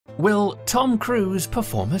Will Tom Cruise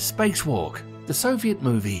perform a spacewalk? The Soviet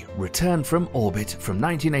movie Return from Orbit from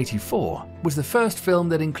 1984 was the first film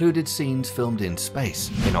that included scenes filmed in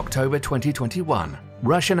space. In October 2021,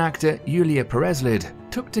 Russian actor Yulia Pereslid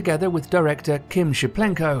took together with director Klim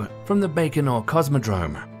Shipenko from the Baikonur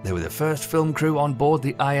Cosmodrome. They were the first film crew on board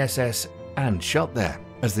the ISS and shot there.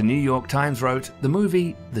 As the New York Times wrote, the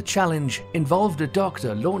movie The Challenge involved a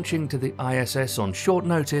doctor launching to the ISS on short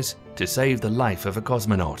notice to save the life of a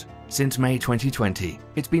cosmonaut. Since May 2020,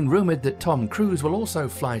 it's been rumored that Tom Cruise will also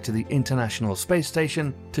fly to the International Space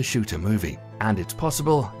Station to shoot a movie, and it's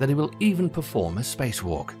possible that he will even perform a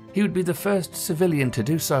spacewalk. He would be the first civilian to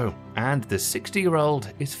do so, and the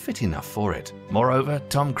 60-year-old is fit enough for it. Moreover,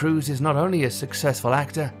 Tom Cruise is not only a successful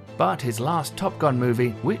actor, but his last Top Gun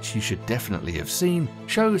movie, which you should definitely have seen,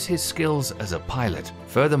 shows his skills as a pilot.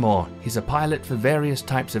 Furthermore, he's a pilot for various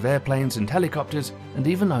types of airplanes and helicopters, and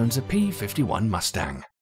even owns a P-51 Mustang.